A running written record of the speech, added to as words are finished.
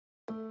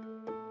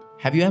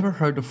Have you ever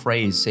heard the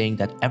phrase saying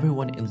that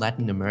everyone in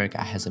Latin America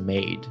has a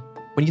maid?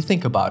 When you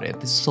think about it,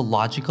 this is a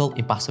logical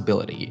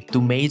impossibility. Do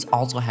maids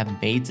also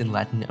have maids in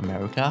Latin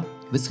America?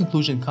 This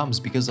conclusion comes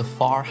because a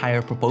far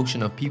higher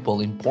proportion of people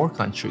in poor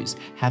countries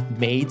have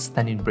maids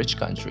than in rich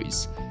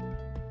countries.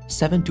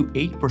 7 to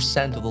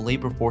 8% of the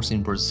labor force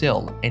in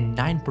Brazil and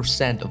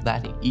 9% of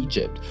that in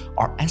Egypt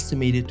are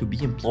estimated to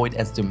be employed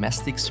as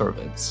domestic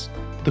servants.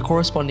 The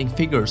corresponding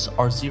figures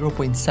are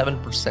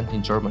 0.7%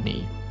 in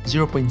Germany,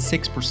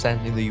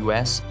 0.6% in the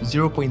US,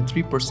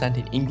 0.3%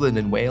 in England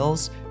and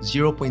Wales,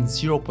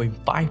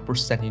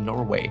 0.5% in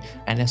Norway,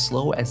 and as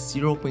low as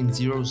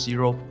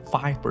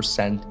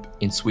 0.005%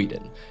 in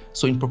Sweden.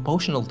 So in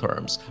proportional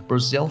terms,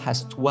 Brazil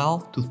has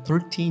 12 to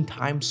 13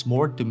 times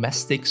more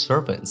domestic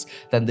servants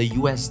than the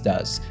US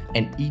does,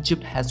 and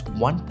Egypt has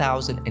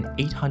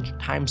 1,800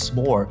 times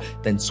more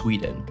than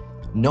Sweden.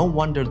 No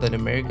wonder that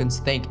Americans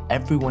think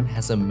everyone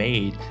has a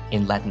maid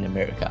in Latin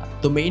America.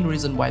 The main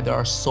reason why there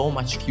are so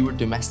much fewer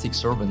domestic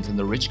servants in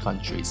the rich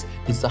countries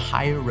is the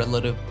higher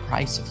relative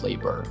price of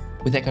labor.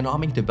 With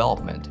economic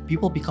development,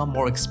 people become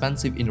more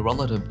expensive in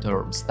relative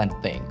terms than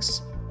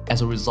things.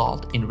 As a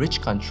result, in rich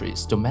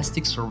countries,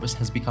 domestic service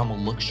has become a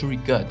luxury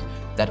good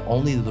that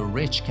only the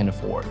rich can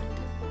afford,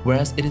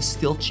 whereas it is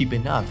still cheap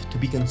enough to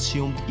be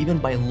consumed even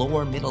by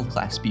lower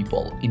middle-class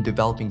people in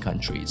developing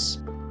countries.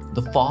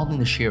 The fall in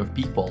the share of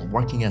people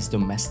working as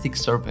domestic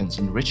servants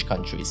in rich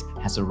countries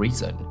has a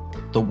reason: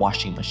 the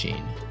washing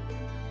machine.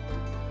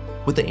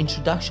 With the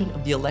introduction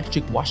of the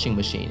electric washing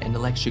machine and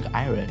electric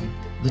iron,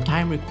 the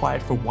time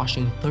required for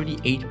washing a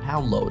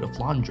 38-pound load of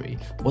laundry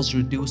was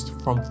reduced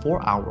from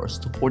 4 hours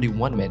to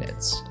 41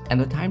 minutes, and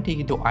the time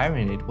taken to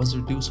iron it was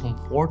reduced from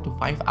 4 to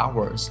 5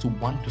 hours to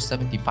 1 to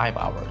 75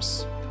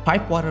 hours.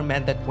 Pipe water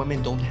meant that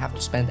women don't have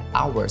to spend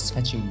hours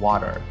fetching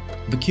water.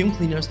 Vacuum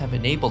cleaners have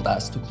enabled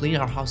us to clean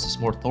our houses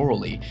more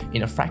thoroughly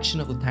in a fraction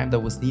of the time that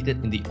was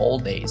needed in the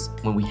old days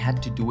when we had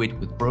to do it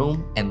with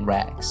broom and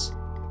rags.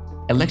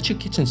 Electric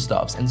kitchen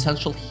stoves and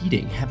central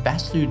heating have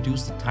vastly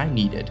reduced the time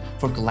needed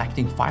for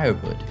collecting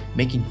firewood,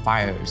 making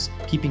fires,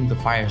 keeping the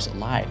fires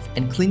alive,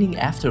 and cleaning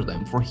after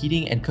them for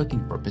heating and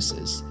cooking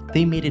purposes.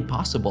 They made it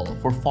possible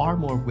for far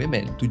more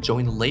women to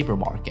join the labor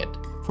market.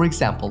 For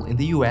example, in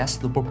the US,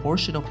 the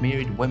proportion of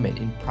married women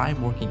in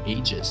prime working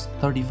ages,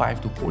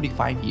 35 to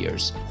 45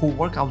 years, who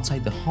work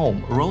outside the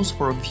home rose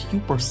for a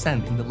few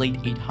percent in the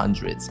late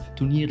 800s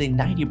to nearly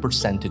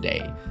 90%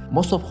 today.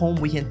 Most of whom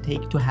we can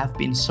take to have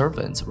been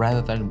servants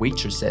rather than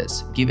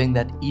waitresses, given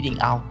that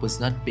eating out was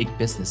not big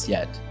business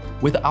yet.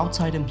 With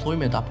outside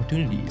employment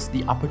opportunities,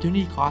 the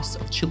opportunity costs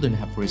of children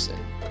have risen,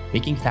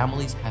 making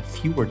families have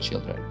fewer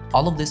children.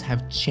 All of this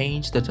have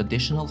changed the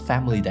traditional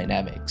family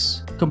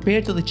dynamics.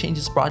 Compared to the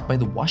changes brought by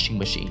the washing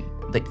machine,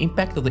 the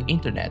impact of the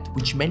internet,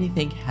 which many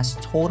think has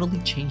totally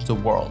changed the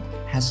world,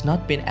 has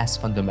not been as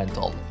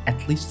fundamental,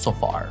 at least so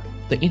far.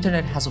 The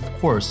internet has of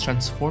course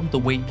transformed the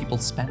way people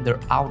spend their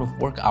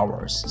out-of-work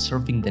hours,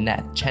 surfing the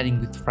net, chatting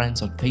with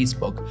friends on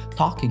Facebook,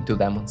 talking to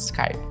them on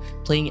Skype,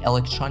 playing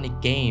electronic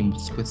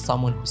games with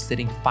someone who's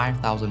sitting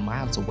 5,000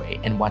 miles away,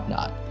 and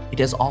whatnot. It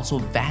has also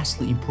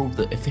vastly improved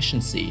the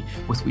efficiency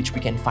with which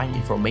we can find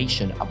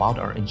information about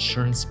our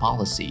insurance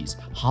policies,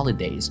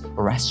 holidays,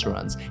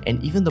 restaurants,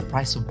 and even the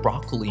price of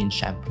broccoli and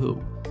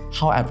shampoo.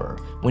 However,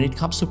 when it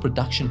comes to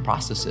production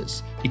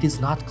processes, it is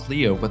not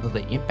clear whether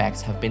the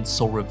impacts have been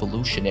so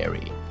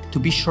revolutionary. To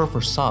be sure,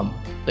 for some,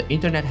 the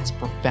internet has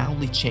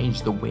profoundly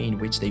changed the way in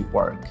which they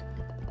work.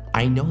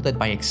 I know that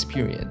by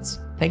experience.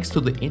 Thanks to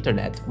the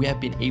internet, we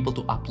have been able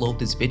to upload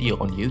this video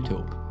on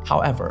YouTube.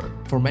 However,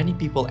 for many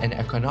people and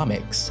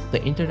economics,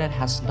 the internet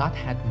has not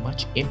had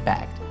much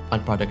impact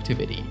on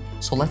productivity.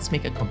 So let's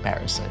make a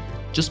comparison.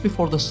 Just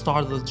before the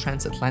start of the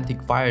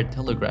transatlantic wire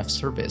telegraph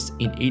service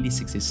in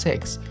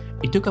 1866,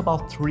 it took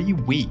about 3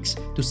 weeks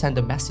to send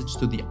a message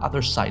to the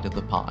other side of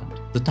the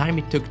pond, the time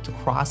it took to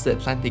cross the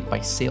Atlantic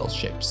by sail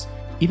ships.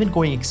 Even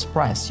going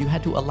express, you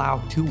had to allow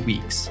 2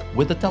 weeks.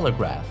 With the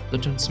telegraph, the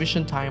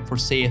transmission time for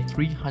say a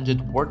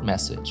 300-word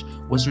message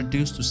was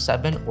reduced to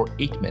 7 or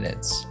 8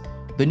 minutes.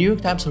 The New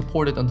York Times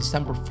reported on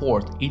December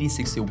 4,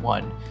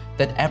 1861,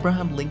 that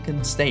Abraham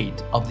Lincoln's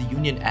State of the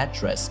Union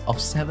address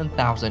of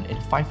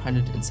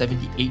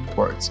 7,578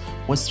 words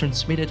was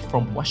transmitted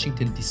from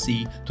Washington,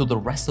 D.C. to the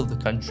rest of the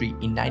country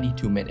in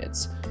 92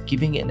 minutes,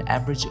 giving an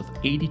average of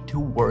 82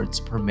 words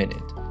per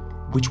minute,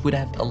 which would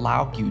have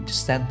allowed you to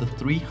send the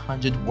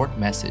 300-word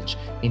message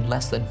in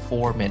less than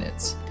 4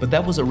 minutes. But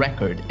that was a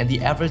record, and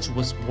the average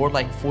was more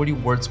like 40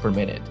 words per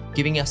minute,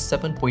 giving us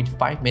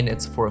 7.5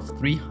 minutes for a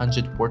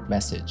 300-word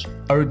message.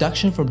 A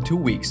reduction from 2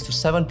 weeks to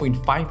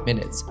 7.5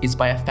 minutes is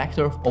by a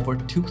factor of over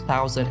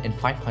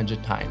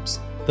 2,500 times.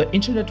 The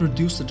internet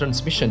reduced the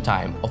transmission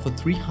time of a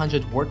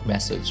 300-word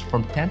message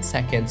from 10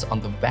 seconds on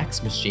the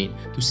fax machine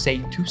to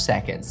say 2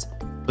 seconds,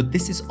 but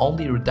this is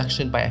only a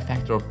reduction by a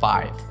factor of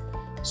 5.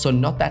 So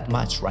not that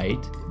much, right?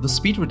 The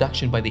speed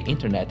reduction by the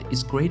internet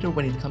is greater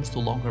when it comes to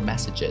longer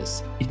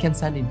messages. It can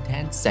send in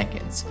 10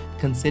 seconds,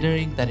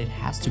 considering that it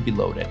has to be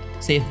loaded.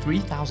 Say a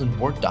 3,000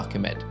 word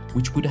document,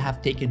 which would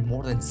have taken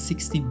more than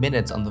 60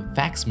 minutes on the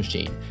fax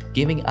machine,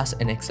 giving us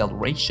an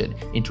acceleration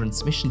in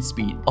transmission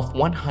speed of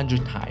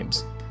 100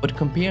 times. But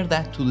compare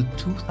that to the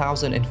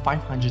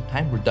 2,500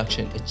 time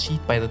reduction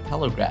achieved by the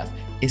telegraph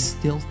is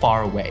still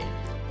far away.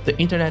 The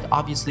internet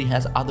obviously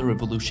has other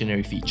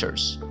revolutionary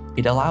features.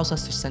 It allows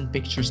us to send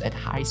pictures at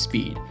high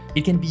speed.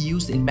 It can be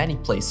used in many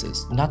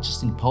places, not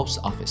just in post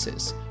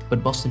offices.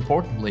 But most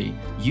importantly,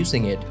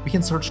 using it, we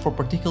can search for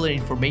particular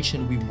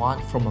information we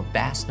want from a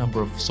vast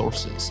number of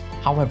sources.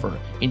 However,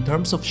 in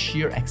terms of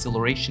sheer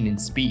acceleration in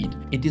speed,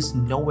 it is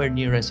nowhere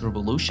near as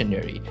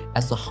revolutionary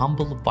as the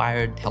humble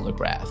wired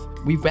telegraph.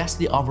 We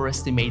vastly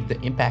overestimate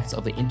the impacts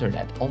of the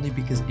internet only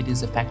because it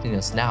is affecting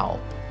us now.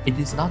 It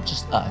is not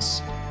just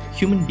us.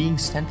 Human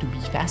beings tend to be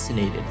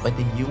fascinated by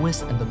the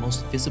newest and the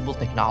most visible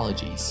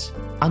technologies.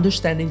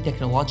 Understanding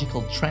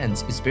technological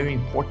trends is very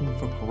important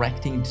for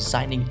correcting and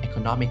designing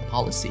economic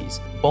policies,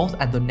 both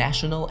at the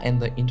national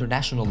and the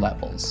international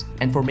levels,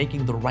 and for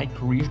making the right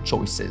career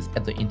choices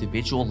at the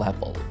individual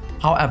level.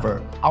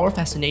 However, our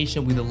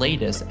fascination with the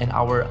latest and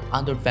our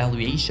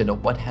undervaluation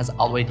of what has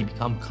already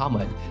become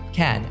common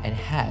can and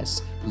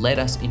has led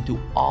us into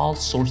all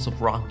sorts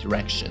of wrong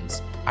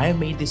directions. I have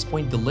made this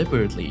point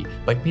deliberately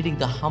by pitting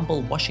the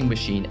humble washing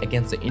machine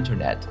against the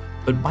internet,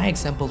 but my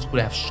examples would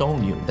have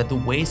shown you that the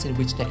ways in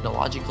which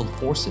technological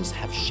forces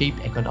have shaped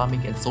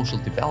economic and social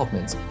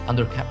developments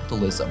under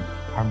capitalism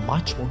are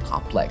much more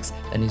complex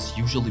than is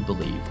usually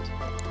believed.